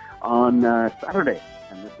 On Saturday,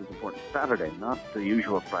 and this is important, Saturday, not the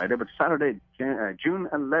usual Friday, but Saturday, June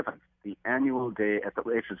 11th, the annual day at the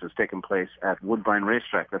races is taking place at Woodbine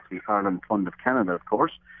Racetrack. That's the Ireland Fund of Canada, of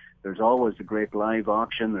course. There's always a great live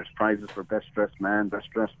auction. There's prizes for Best Dressed Man,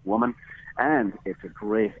 Best Dressed Woman, and it's a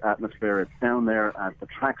great atmosphere. It's down there at the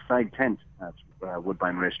trackside tent at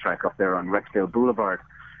Woodbine Racetrack up there on Rexdale Boulevard.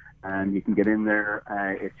 And you can get in there.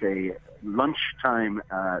 It's a lunchtime,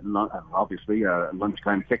 obviously, a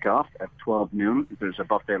lunchtime kickoff at 12 noon. There's a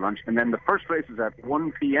buffet lunch. And then the first race is at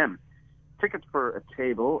 1 p.m. Tickets for a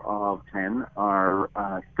table of 10 are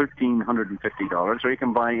 $1,350, or you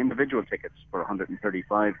can buy individual tickets for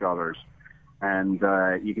 $135. And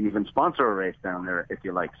you can even sponsor a race down there if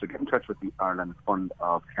you like. So get in touch with the Ireland Fund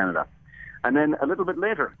of Canada. And then a little bit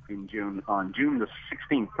later in June, on June the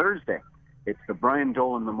 16th, Thursday, it's the Brian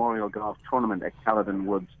Dolan Memorial Golf Tournament at Caledon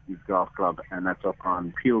Woods Golf Club, and that's up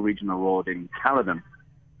on Peel Regional Road in Caledon.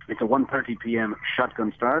 It's a 1:30 p.m.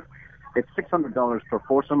 shotgun start. It's $600 per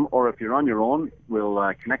foursome, or if you're on your own, we'll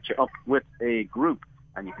connect you up with a group,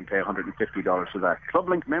 and you can pay $150 for that. Club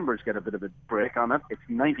Link members get a bit of a break on it. It's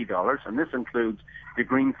 $90, and this includes your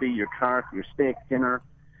green fee, your cart, your steak dinner,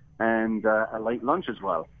 and a light lunch as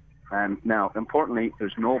well. And now, importantly,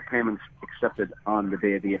 there's no payments accepted on the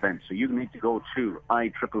day of the event. So you need to go to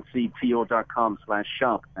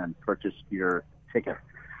iccto.com/shop and purchase your ticket.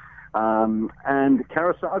 And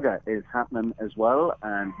Carasaga is happening as well.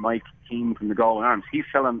 And Mike Keane from the Galway Arms, he's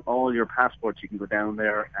selling all your passports. You can go down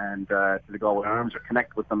there and to the Galway Arms or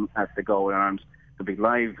connect with them at the Galway Arms. There'll be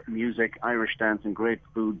live music, Irish dancing, great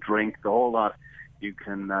food, drink, the whole lot. You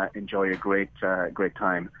can enjoy a great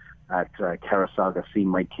time at Carasaga. See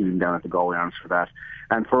Mike Keane down at the Galway Arms for that.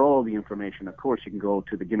 And for all the information, of course, you can go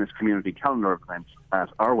to the Guinness Community Calendar of events at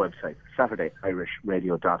our website,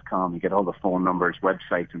 SaturdayIrishRadio.com. You get all the phone numbers,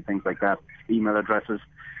 websites, and things like that, email addresses,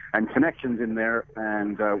 and connections in there,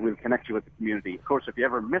 and we'll connect you with the community. Of course, if you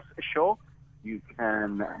ever miss a show, you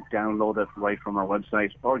can download it right from our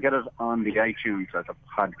website or get it on the iTunes as a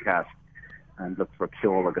podcast and look for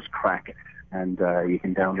Ceol agus Craic, and you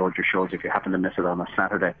can download your shows if you happen to miss it on a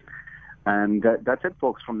Saturday. And that's it,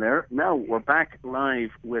 folks, from there. Now we're back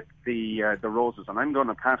live with the Roses, and I'm going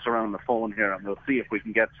to pass around the phone here, and we'll see if we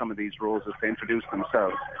can get some of these Roses to introduce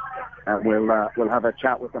themselves. And we'll have a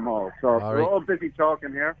chat with them all. So we're all busy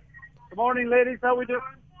talking here. Good morning, ladies. How we doing?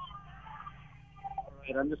 All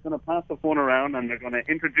right, I'm just going to pass the phone around, and they're going to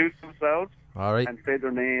introduce themselves. All right. And say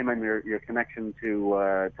their name and your connection to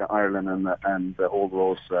Ireland and the Old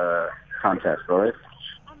Rose contest. All right.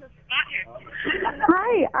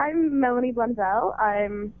 Hi, I'm Melanie Blundell.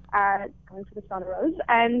 I'm going to the Toronto Rose,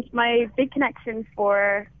 and my big connection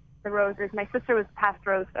for the Rose is my sister was past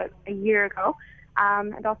Rose a year ago,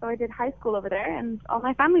 and also I did high school over there, and all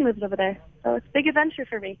my family lives over there, so it's a big adventure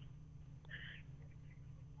for me.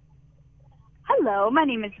 Hello, my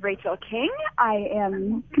name is Rachel King. I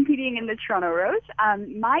am competing in the Toronto Rose.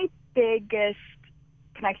 My biggest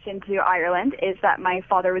connection to Ireland is that my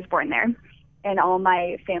father was born there, and all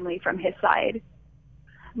my family from his side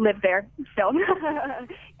live there. So, yeah.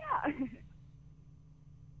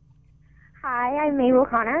 Hi, I'm Mabel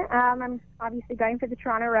O'Connor. I'm obviously going for the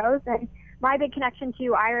Toronto Rose, and my big connection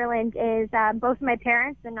to Ireland is both my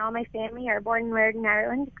parents and all my family are born and reared in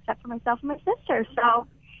Ireland, except for myself and my sister. So,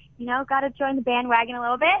 you know, got to join the bandwagon a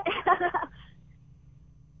little bit.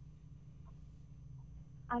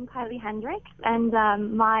 I'm Kylie Hendricks, and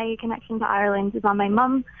my connection to Ireland is on my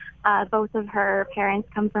mum. Both of her parents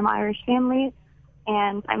come from Irish families,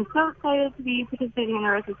 and I'm so excited to be participating in the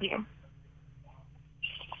Rose this year.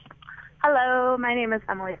 Hello, my name is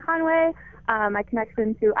Emily Conway. My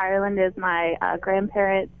connection to Ireland is my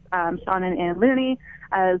grandparents, Sean and Anne Looney,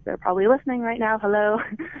 as they're probably listening right now. Hello.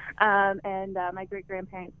 And my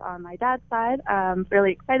great-grandparents on my dad's side.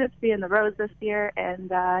 Really excited to be in the Rose this year, and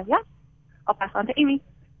yeah, I'll pass on to Amy.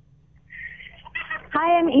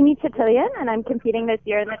 Hi, I'm Amy Titillion, and I'm competing this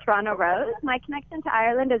year in the Toronto Rose. My connection to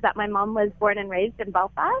Ireland is that my mom was born and raised in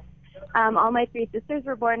Belfast. All my three sisters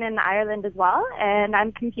were born in Ireland as well, and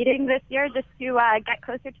I'm competing this year just to get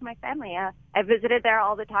closer to my family. I've visited there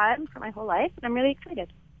all the time for my whole life, and I'm really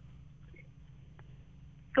excited.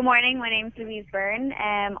 Good morning, my name's Louise Byrne.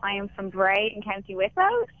 I am from Bray in County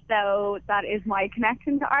Wicklow, so that is my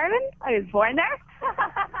connection to Ireland. I was born there.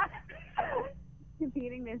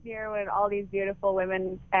 Competing this year with all these beautiful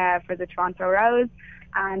women for the Toronto Rose,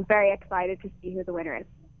 and very excited to see who the winner is.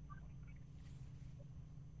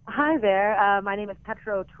 Hi there, my name is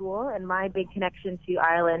Petra O'Toole, and my big connection to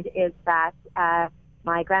Ireland is that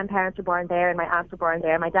my grandparents were born there and my aunts were born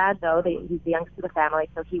there. My dad, though, he's the youngest of the family,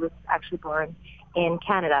 so he was actually born in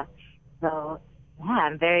Canada. So, yeah,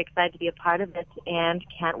 I'm very excited to be a part of it and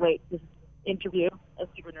can't wait to interview. I'm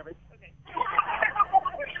super nervous. Okay.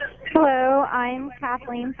 Hello, I'm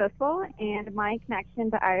Kathleen Thistle, and my connection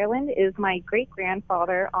to Ireland is my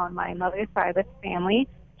great-grandfather on my mother's side of the family.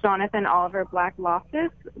 Jonathan Oliver Black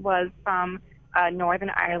Loftus was from Northern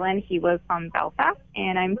Ireland. He was from Belfast,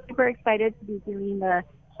 and I'm super excited to be doing the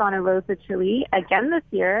Toronto Rose of Chile again this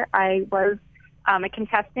year. I was a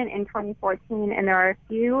contestant in 2014, and there are a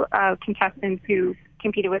few contestants who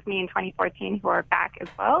competed with me in 2014 who are back as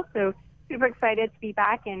well. So super excited to be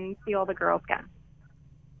back and see all the girls again.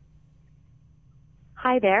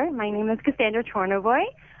 Hi there, my name is Cassandra Chornovoy.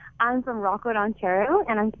 I'm from Rockwood, Ontario,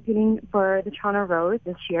 and I'm competing for the Toronto Rose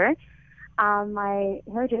this year. My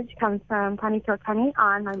heritage comes from County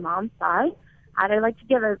on my mom's side. And I'd like to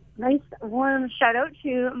give a nice, warm shout-out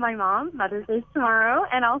to my mom. Mother's Day is tomorrow.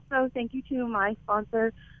 And also thank you to my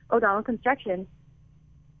sponsor, O'Donnell Construction.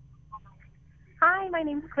 Hi, my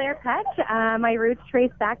name is Claire Petch. My roots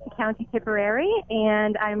trace back to County Tipperary,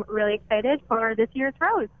 and I'm really excited for this year's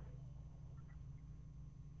Rose.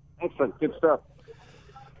 Excellent. Good stuff.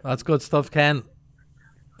 That's good stuff, Ken.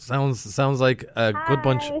 Sounds like a good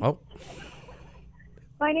bunch. Oh.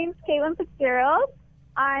 My name's Caitlin Fitzgerald.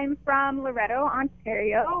 I'm from Loretto,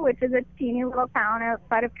 Ontario, which is a teeny little town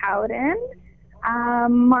outside of Caledon.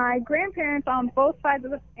 My grandparents on both sides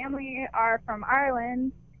of the family are from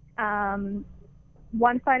Ireland.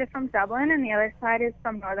 One side is from Dublin and the other side is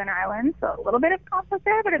from Northern Ireland. So a little bit of conflict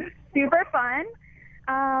there, but it's super fun.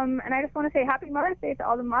 And I just want to say Happy Mother's Day to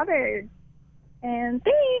all the mothers. And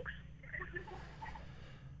thanks.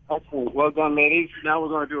 Excellent. Well done, ladies. Now we're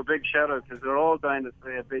going to do a big shout out because they're all dying to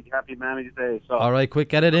say a big Happy Mammy's Day. So. All right, quick,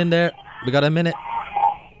 get it in there. We got a minute.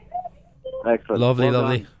 Excellent. Lovely, well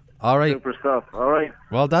lovely. Done. All right. Super stuff. All right.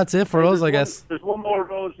 Well, that's it for us, I guess. There's one more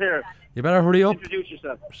Rose here. You better hurry up. Introduce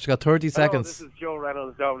yourself. She's got 30 seconds. This is Joe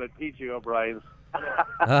Reynolds down at PG O'Brien's. He's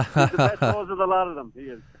the best Rose of a lot of them. He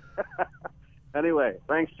is. Anyway,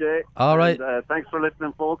 thanks, Jay. All right. And, thanks for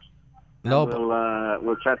listening, folks. No.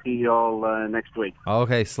 We'll chat to you all next week.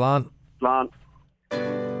 Okay, Slán. Slán.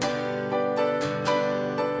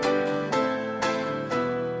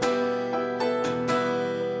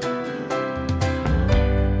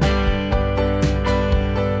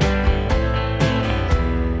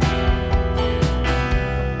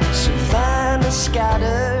 Savannah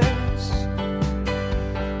scatters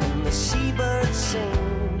and the seabird sings.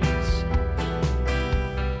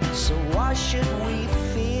 So why should we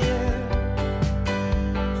fear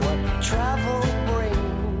what travel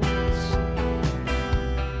brings?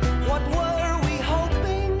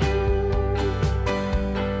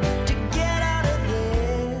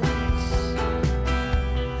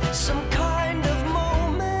 some kind of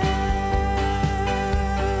momentary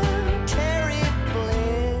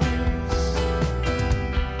bliss.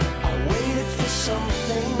 I waited for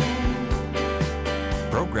something.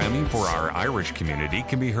 Programming for our Irish community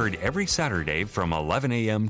can be heard every Saturday from 11 a.m.